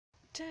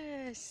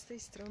Cześć, z tej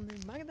strony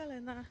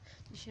Magdalena.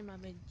 Dzisiaj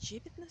mamy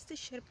 19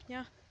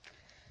 sierpnia,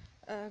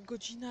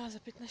 godzina za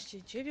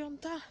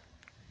 15:09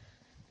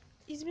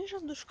 i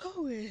zmierzam do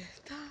szkoły.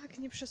 Tak,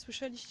 nie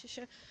przesłyszeliście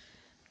się.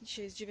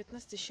 Dzisiaj jest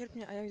 19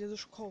 sierpnia, a ja idę do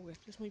szkoły.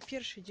 To jest mój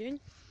pierwszy dzień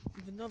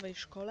w nowej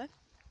szkole,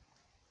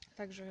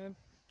 także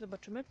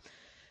zobaczymy.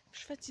 W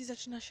Szwecji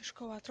zaczyna się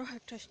szkoła trochę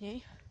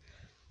wcześniej.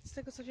 Z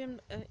tego co wiem,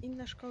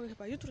 inne szkoły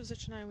chyba jutro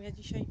zaczynają, ja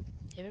dzisiaj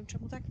nie wiem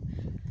czemu tak.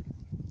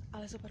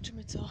 Ale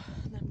zobaczymy, co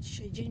nam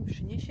dzisiaj dzień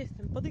przyniesie.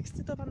 Jestem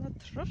podekscytowana,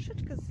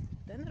 troszeczkę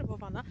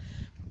zdenerwowana,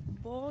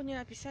 bo nie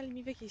napisali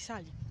mi, w jakiej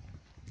sali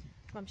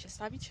mam się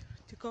stawić,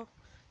 tylko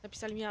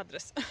napisali mi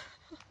adres.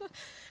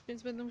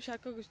 Więc będę musiała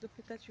kogoś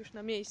dopytać już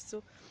na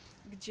miejscu,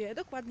 gdzie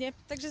dokładnie.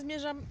 Także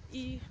zmierzam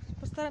i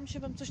postaram się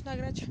Wam coś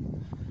nagrać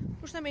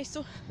już na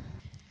miejscu.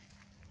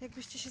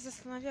 Jakbyście się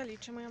zastanawiali,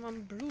 czemu ja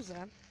mam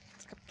bluzę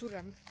z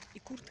kapturem i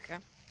kurtkę,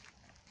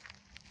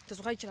 to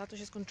słuchajcie, lato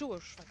się skończyło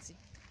już w Szwecji.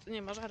 To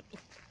nie ma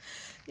żartów.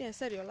 Nie,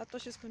 serio, lato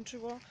się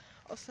skończyło.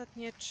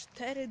 Ostatnie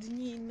 4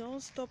 dni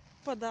non-stop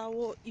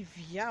padało i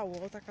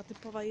wiało. Taka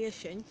typowa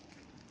jesień.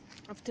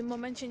 A w tym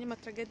momencie nie ma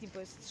tragedii, bo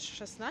jest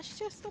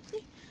 16 stopni.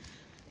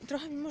 I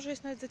trochę mi może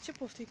jest nawet za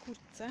ciepło w tej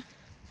kurtce.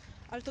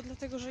 Ale to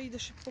dlatego, że idę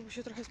szybko, bo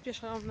się trochę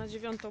spieszam na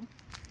 9.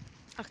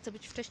 A chcę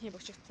być wcześniej, bo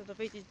się chcę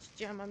dowiedzieć,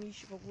 gdzie ja mam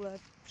iść, w ogóle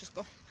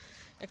wszystko.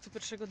 Jak to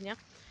pierwszego dnia.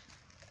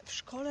 W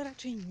szkole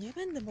raczej nie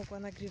będę mogła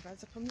nagrywać.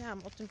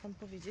 Zapomniałam o tym Wam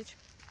powiedzieć.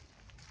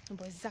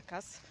 Bo jest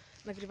zakaz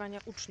nagrywania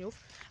uczniów,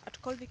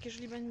 aczkolwiek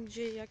jeżeli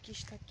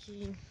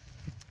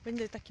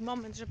będzie taki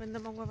moment, że będę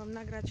mogła Wam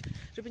nagrać,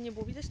 żeby nie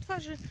było widać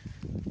twarzy,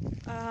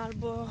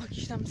 albo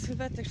jakiś tam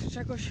sylwetek czy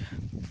czegoś,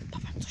 to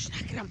Wam coś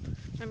nagram,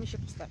 przynajmniej się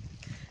postawię.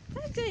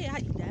 Także ja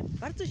idę.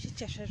 Bardzo się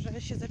cieszę,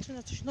 że się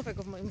zaczyna coś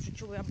nowego w moim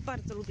życiu, bo ja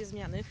bardzo lubię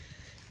zmiany,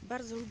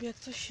 bardzo lubię, jak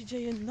coś się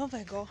dzieje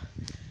nowego.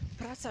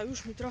 Praca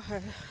już mi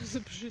trochę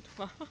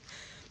zbrzydła.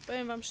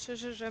 Powiem Wam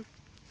szczerze, że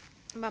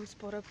mam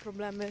spore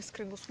problemy z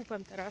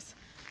kręgosłupem teraz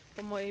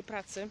po mojej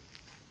pracy,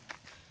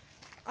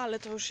 ale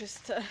to już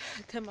jest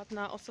temat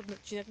na osobny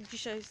odcinek.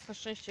 Dzisiaj jest na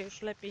szczęście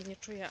już lepiej, nie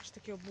czuję aż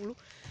takiego bólu,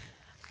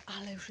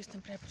 ale już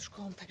jestem prawie pod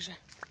szkołą, także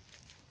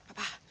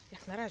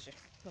jak na razie.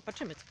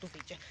 Zobaczymy, co tu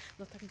wyjdzie.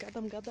 No tak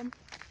gadam.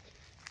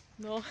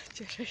 No,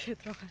 cieszę się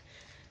trochę.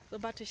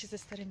 Zobaczę się ze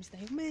starymi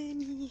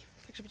znajomymi,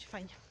 także będzie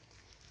fajnie.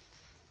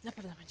 Na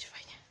pewno będzie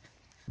fajnie.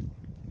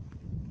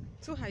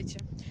 Słuchajcie,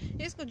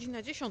 jest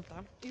godzina 10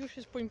 i już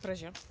jest po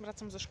imprezie.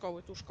 Wracam ze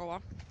szkoły, tu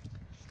szkoła.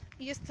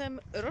 I jestem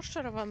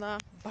rozczarowana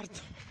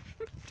bardzo.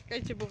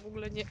 Czekajcie, bo w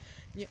ogóle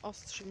nie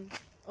ostrzy mi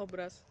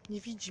obraz.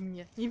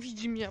 Nie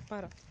widzi mnie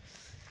aparat.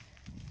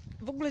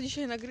 W ogóle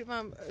dzisiaj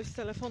nagrywam z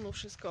telefonu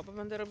wszystko, bo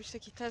będę robić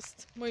taki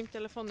test moim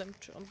telefonem,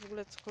 czy on w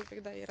ogóle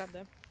cokolwiek daje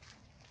radę.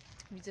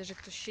 Widzę, że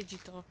ktoś siedzi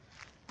to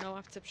na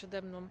ławce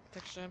przede mną,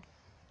 także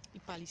i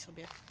pali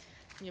sobie.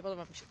 Nie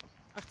podoba mi się to.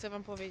 A chcę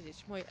Wam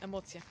powiedzieć moje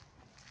emocje.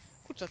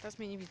 Kurczę, teraz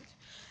mnie nie widać.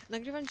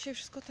 Nagrywam dzisiaj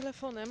wszystko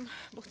telefonem,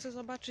 bo chcę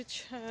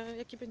zobaczyć,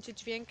 jaki będzie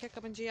dźwięk,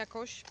 jaka będzie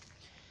jakość.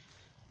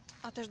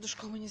 A też do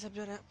szkoły nie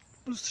zabiorę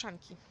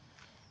lustrzanki.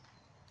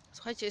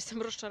 Słuchajcie,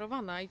 jestem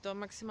rozczarowana i to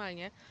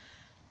maksymalnie,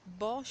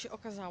 bo się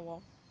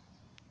okazało,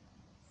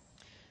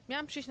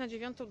 miałam przyjść na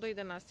 9 do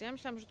 11. Ja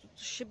myślałam, że tu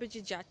coś się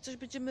będzie dziać, coś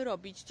będziemy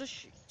robić,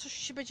 coś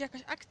się będzie,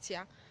 jakaś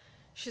akcja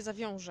się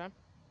zawiąże.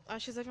 A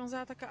się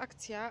zawiązała taka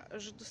akcja,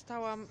 że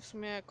dostałam w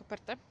sumie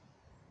kopertę.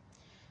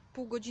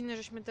 Pół godziny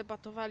żeśmy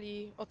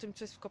debatowali o tym,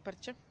 co jest w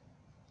kopercie.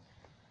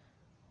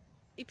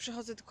 I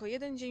przychodzę tylko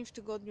 1 dzień w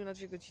tygodniu na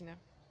 2 godziny.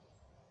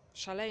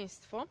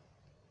 Szaleństwo.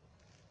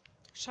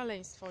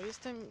 Szaleństwo.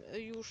 Jestem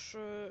już...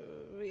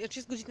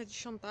 jest godzina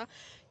 10.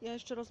 Ja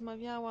jeszcze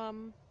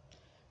rozmawiałam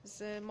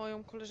z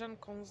moją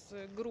koleżanką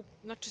z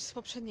z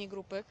poprzedniej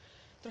grupy.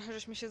 Trochę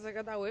żeśmy się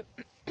zagadały.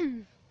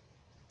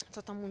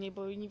 Co tam u niej,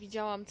 bo jej nie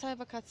widziałam całe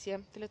wakacje.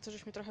 Tyle, co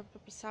żeśmy trochę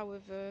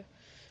popisały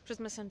przez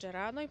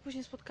Messengera. No i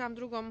później spotkałam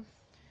drugą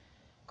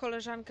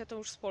koleżankę, to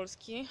już z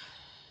Polski.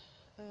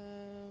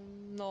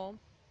 No.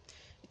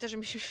 I też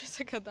myśmy się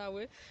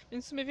zagadały.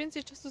 Więc w sumie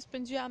więcej czasu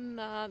spędziłam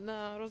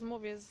na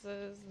rozmowie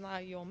z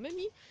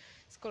znajomymi.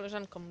 Z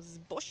koleżanką z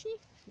Bośni,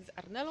 z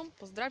Arnelą.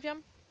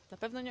 Pozdrawiam. Na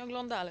pewno nie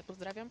ogląda, ale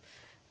pozdrawiam.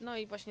 No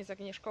i właśnie z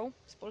Agnieszką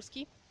z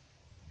Polski.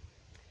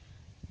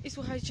 I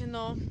słuchajcie,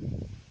 no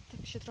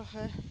tak się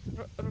trochę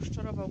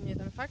rozczarował mnie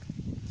ten fakt.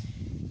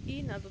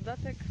 I na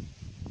dodatek,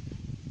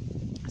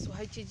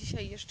 słuchajcie,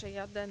 dzisiaj jeszcze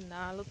jadę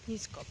na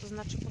lotnisko. To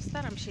znaczy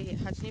postaram się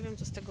jechać, nie wiem,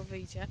 co z tego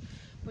wyjdzie,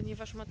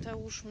 ponieważ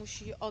Mateusz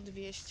musi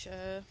odwieźć,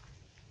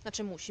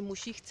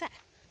 musi i chce,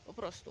 po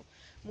prostu.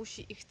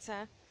 Musi i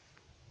chce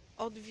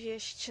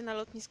odwieźć na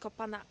lotnisko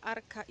pana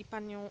Arka i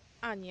panią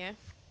Anię.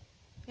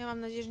 Ja mam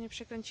nadzieję, że nie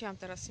przekręciłam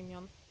teraz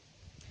imion.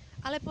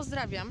 Ale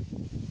pozdrawiam,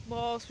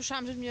 bo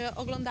słyszałam, że mnie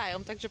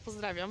oglądają, także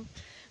pozdrawiam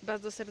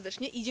bardzo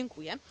serdecznie i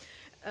dziękuję.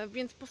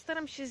 Więc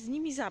postaram się z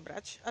nimi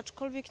zabrać,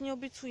 aczkolwiek nie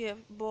obiecuję,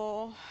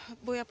 bo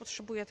ja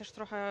potrzebuję też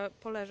trochę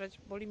poleżeć,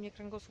 boli mnie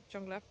kręgosłup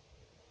ciągle.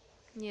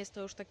 Nie jest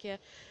to już takie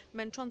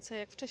męczące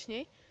jak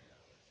wcześniej.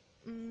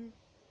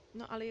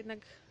 No ale jednak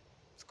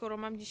skoro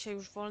mam dzisiaj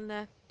już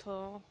wolne,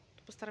 to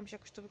postaram się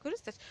jakoś to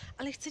wykorzystać,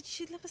 ale chcę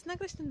dzisiaj dla Was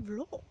nagrać ten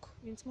vlog,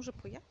 więc może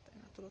pojadę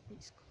na to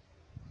lotnisko.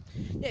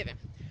 Nie wiem,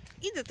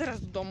 idę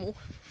teraz do domu,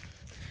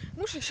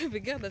 muszę się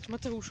wygadać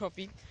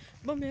Mateuszowi,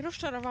 bo mnie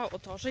rozczarowało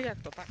to, że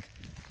jak to tak,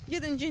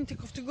 jeden dzień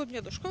tylko w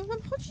tygodniu do szkoły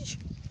mam chodzić?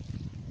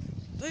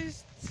 To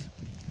jest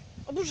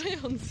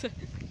oburzające.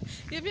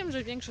 Ja wiem,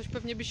 że większość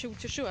pewnie by się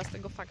ucieszyła z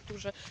tego faktu,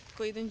 że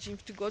tylko jeden dzień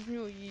w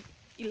tygodniu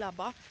i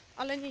laba,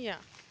 ale nie ja,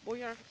 bo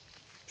ja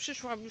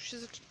przyszłam, już się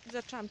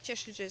zaczęłam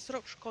cieszyć, że jest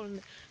rok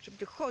szkolny, że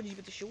będę chodzić,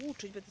 będę się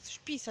uczyć, będę coś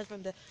pisać,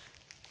 będę...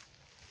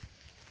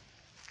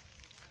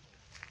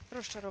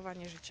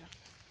 Rozczarowanie życia.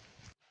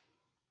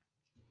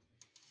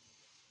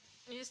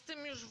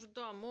 Jestem już w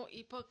domu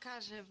i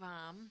pokażę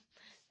Wam,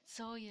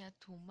 co ja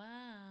tu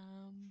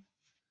mam.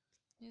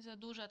 Nie za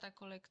duża ta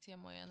kolekcja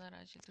moja na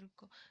razie,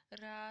 tylko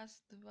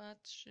raz, dwa,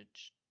 trzy,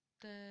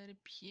 cztery,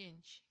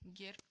 5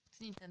 gier z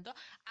Nintendo,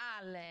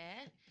 ale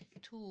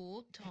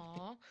tu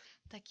to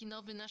taki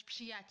nowy nasz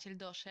przyjaciel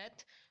doszedł,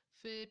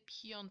 w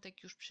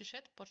piątek już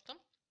przyszedł pocztą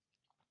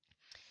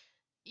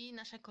i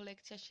nasza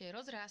kolekcja się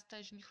rozrasta,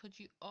 jeżeli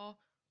chodzi o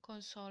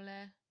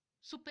konsolę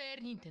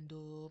Super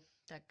Nintendo.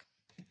 Tak,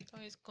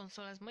 to jest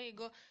konsola z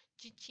mojego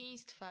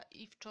dzieciństwa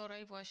i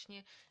wczoraj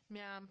właśnie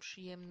miałam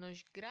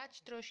przyjemność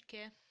grać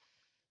troszkę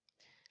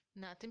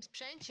na tym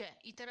sprzęcie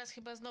i teraz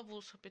chyba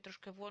znowu sobie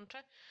troszkę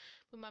włączę,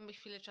 bo mamy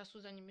chwilę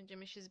czasu, zanim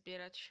będziemy się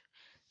zbierać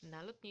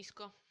na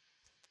lotnisko.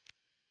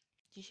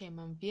 Dzisiaj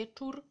mam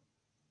wieczór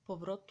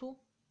powrotu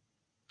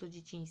do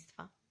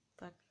dzieciństwa,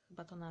 tak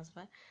chyba to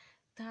nazwę.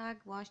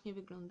 Tak właśnie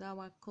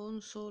wyglądała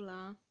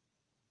konsola,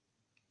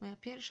 moja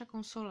pierwsza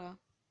konsola,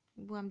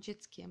 byłam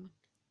dzieckiem.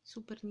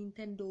 Super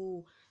Nintendo.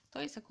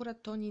 To jest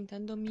akurat to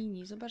Nintendo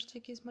Mini. Zobaczcie,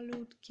 jakie jest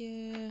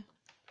malutkie.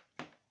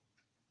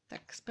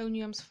 Tak,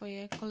 spełniłam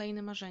swoje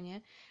kolejne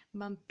marzenie.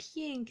 Mam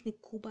piękny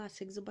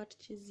kubasek,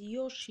 zobaczcie, z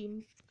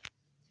Yoshim.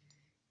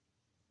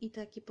 I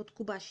taki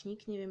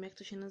podkubaśnik, nie wiem jak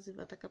to się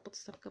nazywa, taka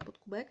podstawka pod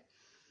kubek.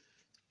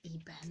 I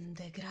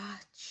będę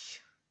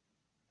grać.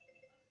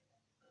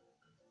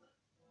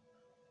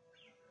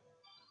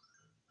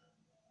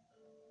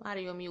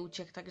 Mario mi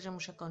uciekł, także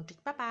muszę kończyć.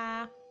 Pa,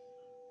 pa!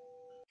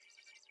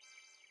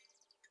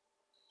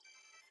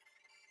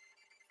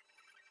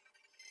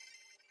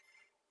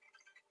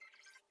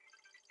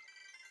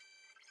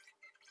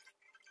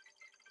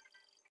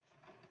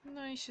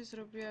 No i się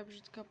zrobiła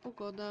brzydka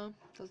pogoda,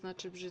 to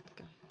znaczy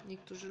brzydka.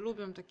 Niektórzy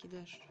lubią taki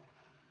deszcz.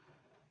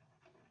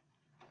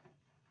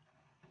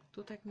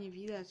 Tu tak nie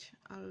widać,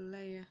 ale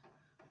leje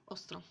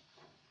ostro.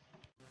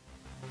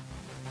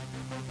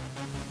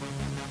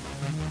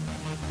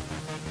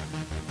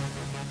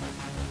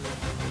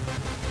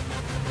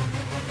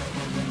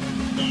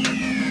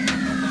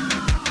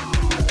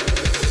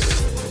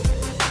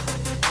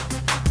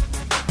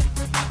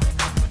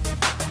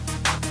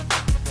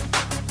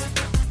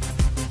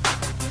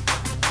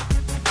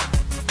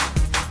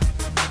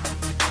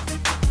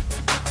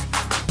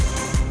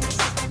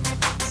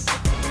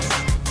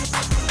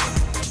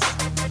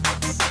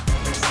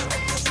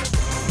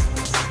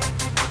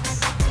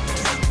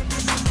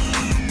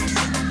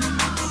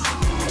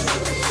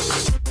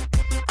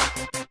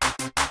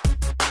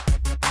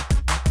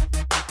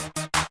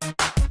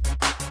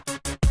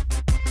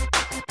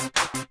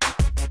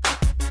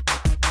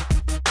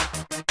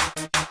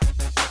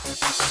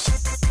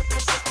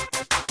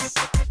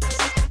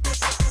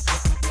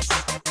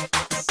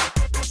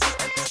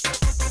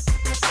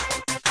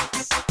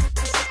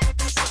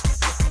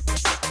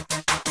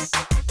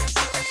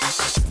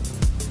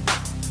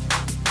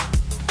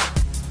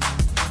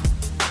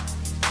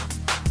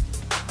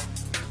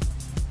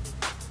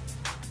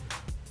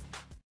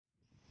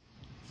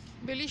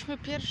 Byliśmy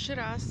pierwszy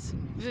raz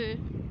w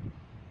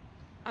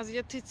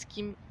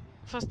azjatyckim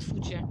fast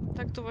foodzie.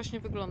 Tak to właśnie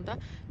wygląda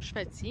w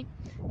Szwecji.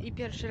 I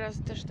pierwszy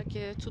raz też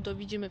takie cudo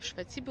widzimy w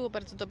Szwecji. Było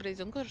bardzo dobre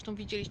jedzonko, zresztą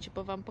widzieliście,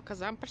 bo Wam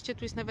pokazałam. Patrzcie,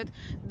 tu jest nawet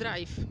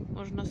drive.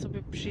 Można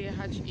sobie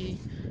przyjechać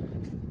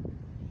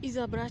i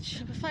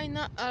zabrać.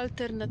 Fajna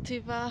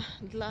alternatywa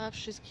dla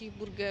wszystkich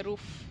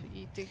burgerów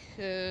i tych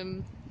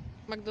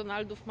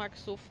McDonaldów,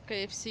 Maxów,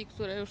 KFC,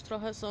 które już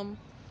trochę są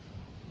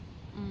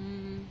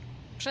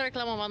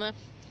przereklamowane.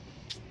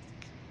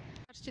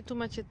 Patrzcie, tu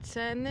macie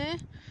ceny.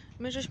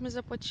 My żeśmy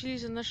zapłacili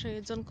za nasze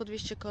jedzonko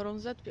 200 koron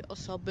za 2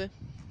 osoby.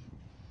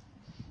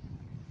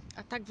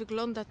 A tak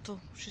wygląda to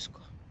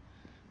wszystko.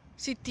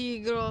 City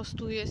Gross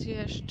tu jest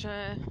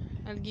jeszcze.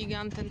 El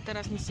Giganten,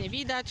 teraz nic nie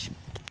widać.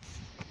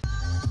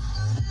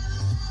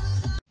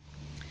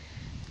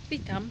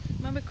 Witam.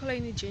 Mamy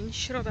kolejny dzień,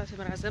 środa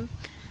tym razem.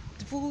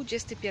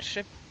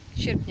 21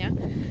 sierpnia.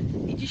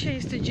 I dzisiaj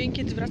jest ten dzień,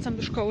 kiedy wracam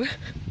do szkoły.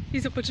 I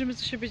zobaczymy,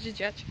 co się będzie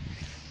dziać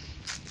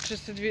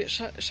przez te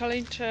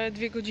szaleńcze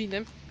 2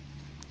 godziny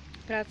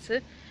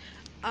pracy.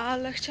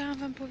 Ale chciałam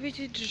Wam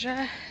powiedzieć,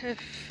 że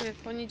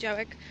w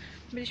poniedziałek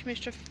byliśmy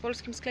jeszcze w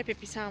polskim sklepie,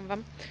 pisałam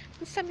Wam.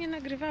 Nic tam nie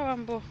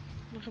nagrywałam, bo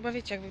no chyba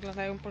wiecie, jak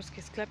wyglądają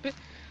polskie sklepy.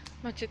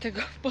 Macie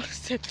tego w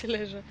Polsce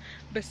tyle, że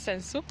bez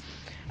sensu.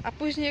 A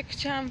później jak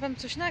chciałam Wam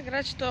coś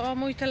nagrać, to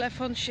mój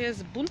telefon się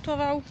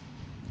zbuntował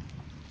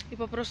i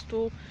po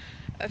prostu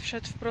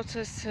wszedł w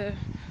proces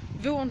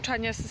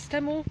wyłączania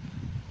systemu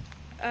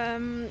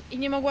i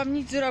nie mogłam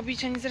nic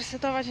zrobić, ani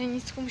zresetować, ani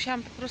nic, tylko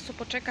musiałam po prostu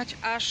poczekać,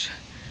 aż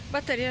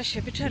bateria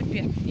się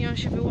wyczerpie i on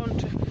się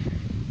wyłączy.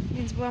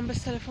 Więc byłam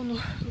bez telefonu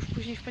już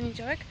później w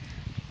poniedziałek,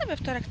 a we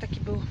wtorek taki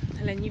był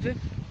leniwy.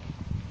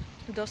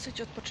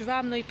 Dosyć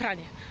odpoczywałam, no i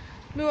pranie.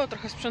 Było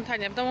trochę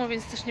sprzątania w domu,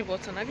 więc też nie było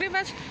co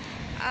nagrywać.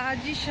 A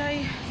dzisiaj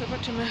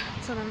zobaczymy,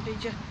 co nam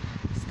wyjdzie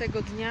z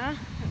tego dnia.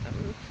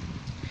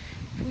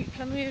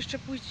 Planuję jeszcze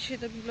pójść dzisiaj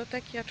do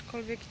biblioteki,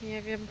 aczkolwiek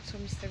nie wiem, co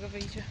mi z tego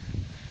wyjdzie.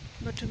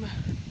 Zobaczymy.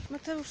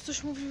 Mateusz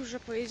coś mówił, że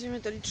pojedziemy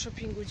do lit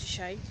shoppingu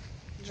dzisiaj,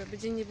 żeby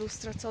dzień nie był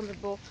stracony,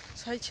 bo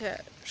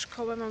słuchajcie,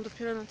 szkołę mam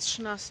dopiero na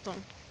 13.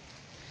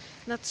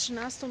 Na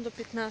 13 do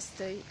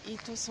 15 i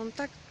to są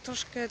tak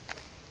troszkę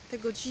te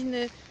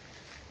godziny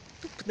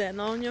tupne,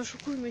 no nie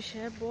oszukujmy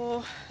się,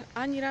 bo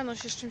ani rano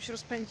się z czymś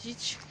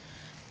rozpędzić,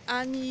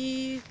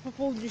 ani po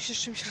południu się z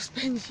czymś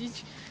rozpędzić,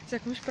 z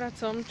jakąś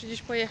pracą, czy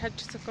gdzieś pojechać,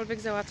 czy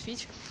cokolwiek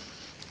załatwić.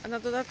 A na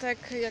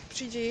dodatek, jak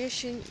przyjdzie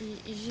jesień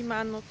i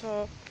zima, no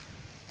to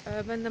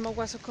będę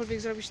mogła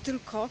cokolwiek zrobić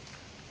tylko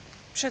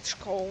przed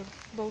szkołą,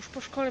 bo już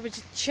po szkole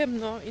będzie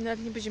ciemno i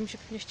nawet nie będzie mi się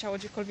pewnie chciało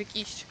gdziekolwiek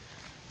iść.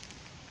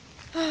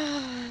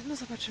 No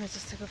zobaczymy, co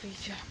z tego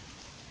wyjdzie.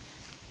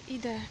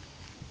 Idę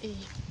i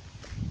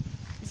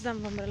zdam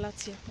wam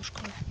relację po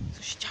szkole,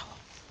 co się działo.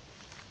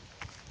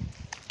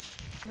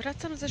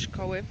 Wracam ze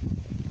szkoły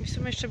i w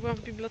sumie jeszcze byłam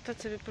w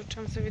bibliotece,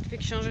 wypożyczyłam sobie 2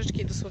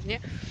 książeczki dosłownie,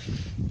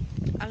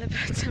 ale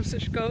wracam ze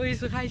szkoły i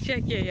słuchajcie,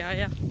 jakie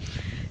jaja.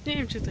 Nie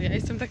wiem, czy to ja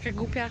jestem taka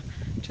głupia,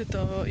 czy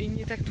to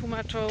inni tak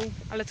tłumaczą,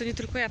 ale to nie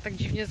tylko ja tak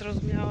dziwnie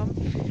zrozumiałam,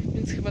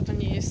 więc chyba to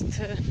nie jest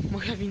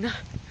moja wina.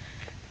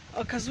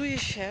 Okazuje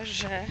się,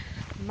 że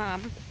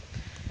mam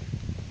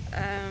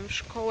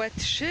szkołę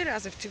 3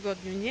 razy w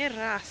tygodniu, nie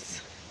raz,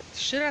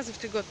 3 razy w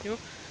tygodniu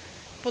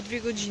po 2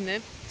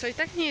 godziny, co i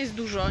tak nie jest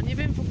dużo. Nie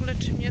wiem w ogóle,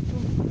 czy mnie tu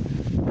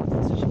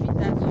coś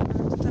widać,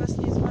 ale to teraz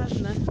nie jest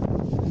ważne.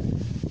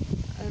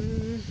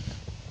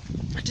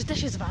 Czy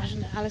też jest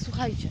ważne, ale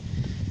słuchajcie,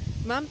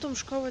 mam tą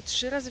szkołę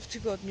 3 razy w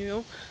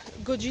tygodniu,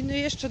 godziny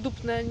jeszcze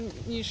dupne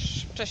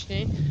niż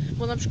wcześniej,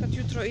 bo na przykład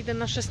jutro idę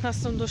na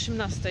 16 do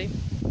 18.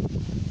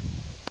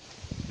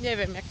 Nie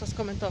wiem, jak to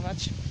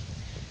skomentować.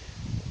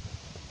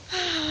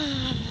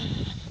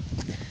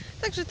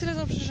 Także tyle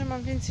dobrze, że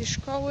mam więcej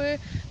szkoły,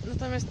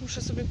 natomiast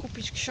muszę sobie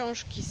kupić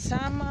książki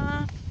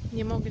sama.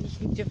 Nie mogę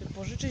ich nigdzie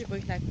wypożyczyć, bo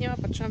ich nawet nie ma,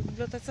 patrzyłam w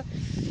bibliotece.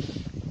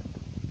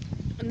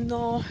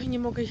 No i nie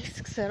mogę ich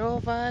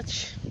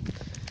skserować,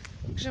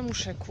 że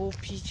muszę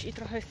kupić i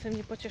trochę jestem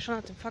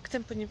niepocieszona tym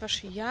faktem,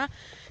 ponieważ ja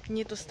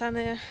nie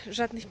dostanę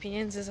żadnych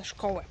pieniędzy za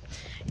szkołę.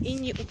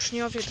 Inni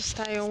uczniowie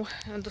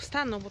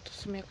dostaną, bo to w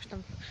sumie jakoś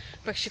tam,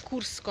 jak się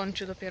kurs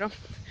skończy dopiero,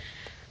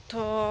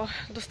 to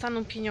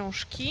dostaną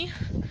pieniążki.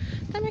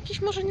 Tam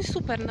jakiś może nie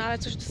super, no ale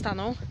coś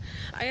dostaną.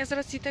 A ja z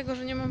racji tego,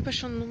 że nie mam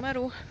PESEL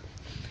numeru,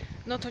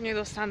 no to nie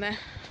dostanę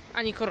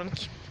ani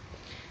koronki.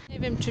 Nie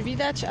wiem, czy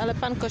widać, ale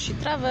pan kosi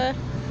trawę.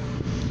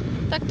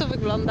 Tak to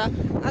wygląda.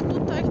 A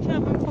tutaj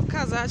chciałabym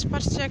pokazać,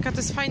 patrzcie, jaka to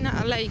jest fajna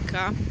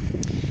alejka.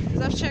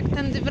 Zawsze jak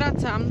tędy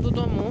wracam do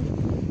domu,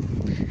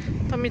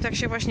 to mi tak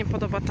się właśnie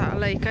podoba ta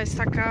alejka. Jest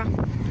taka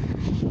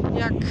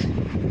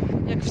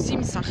jak w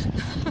Simsach.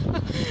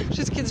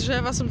 Wszystkie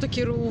drzewa są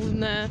takie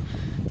równe,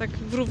 tak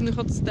w równych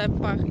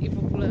odstępach i w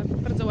ogóle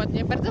bardzo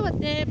ładnie,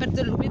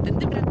 bardzo lubię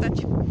tędy wracać.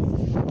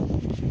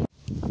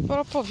 A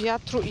propos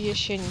wiatru i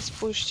jesieni,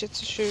 spójrzcie,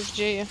 co się już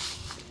dzieje.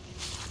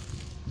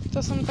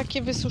 To są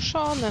takie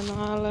wysuszone,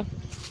 no ale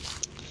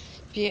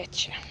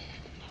wiecie,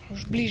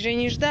 już bliżej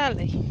niż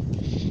dalej.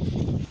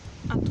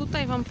 A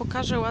tutaj wam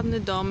pokażę ładny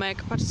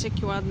domek. Patrzcie,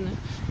 jaki ładny.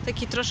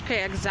 Taki troszkę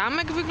jak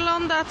zamek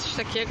wygląda, coś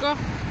takiego.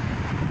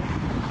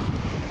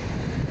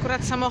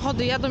 Akurat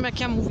samochody jadą, jak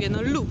ja mówię,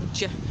 no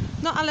ludzie.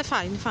 No ale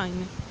fajny,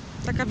 fajny.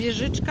 Taka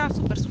wieżyczka,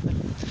 super, super.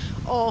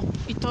 O,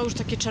 i to już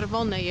takie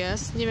czerwone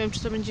jest. Nie wiem, czy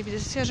to będzie widać.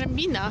 To jest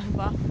jarzębina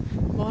chyba.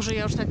 Boże,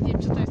 ja już tak nie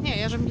wiem, co to jest. Nie,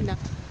 jarzębina.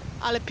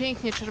 Ale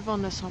pięknie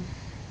czerwone są.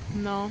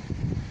 No.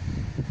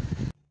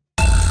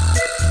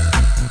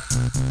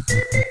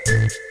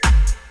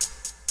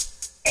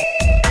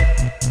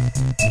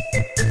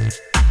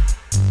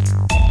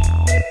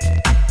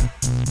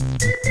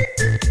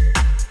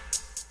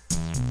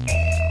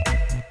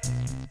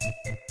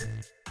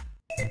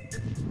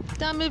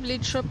 Witamy w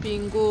lit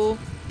shoppingu.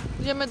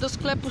 Idziemy do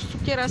sklepu z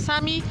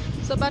cukierasami,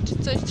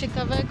 zobaczyć coś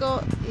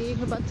ciekawego i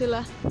chyba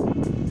tyle.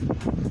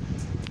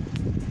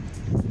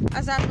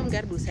 A za mną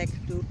garbusek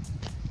tu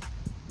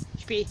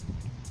śpi.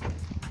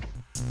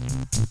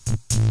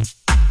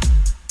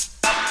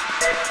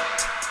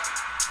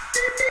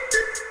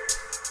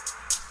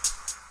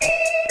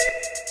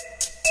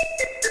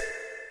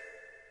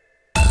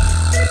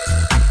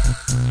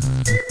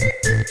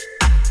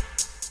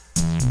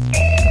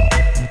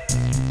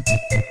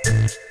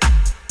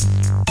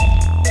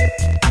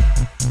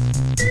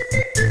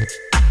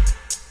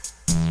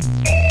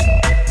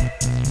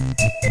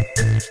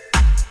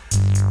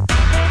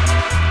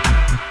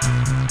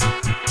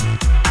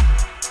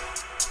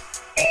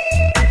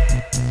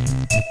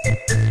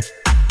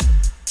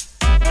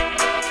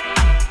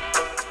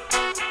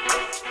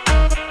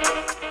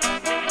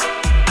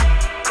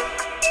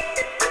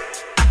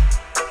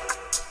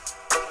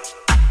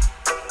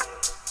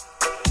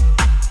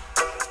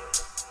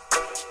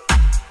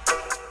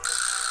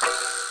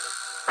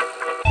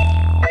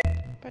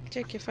 Patrzcie,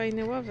 jakie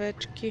fajne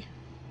ławeczki.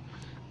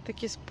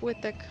 Takie z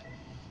płytek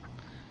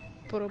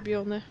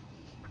porobione.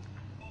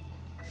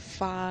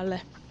 Fale.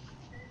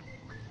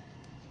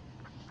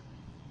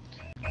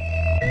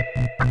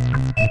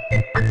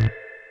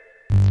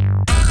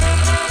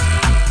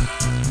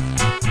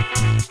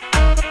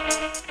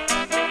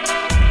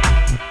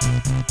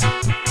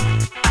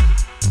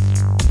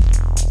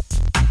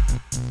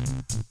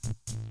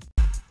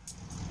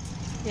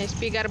 Nie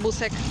śpi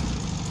garbusek.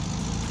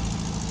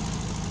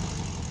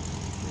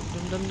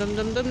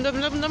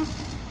 Dum.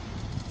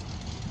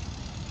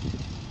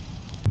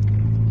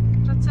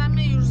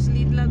 Wracamy już z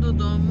Lidla do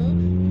domu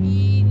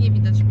i nie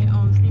widać mnie.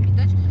 O, już mnie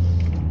widać.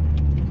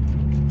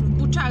 W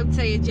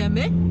Buczałce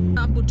jedziemy.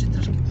 A, buczy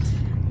troszkę.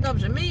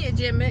 Dobrze, my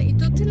jedziemy i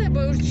to tyle,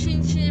 bo już dzisiaj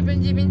nic się nie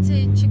będzie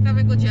więcej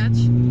ciekawego dziać.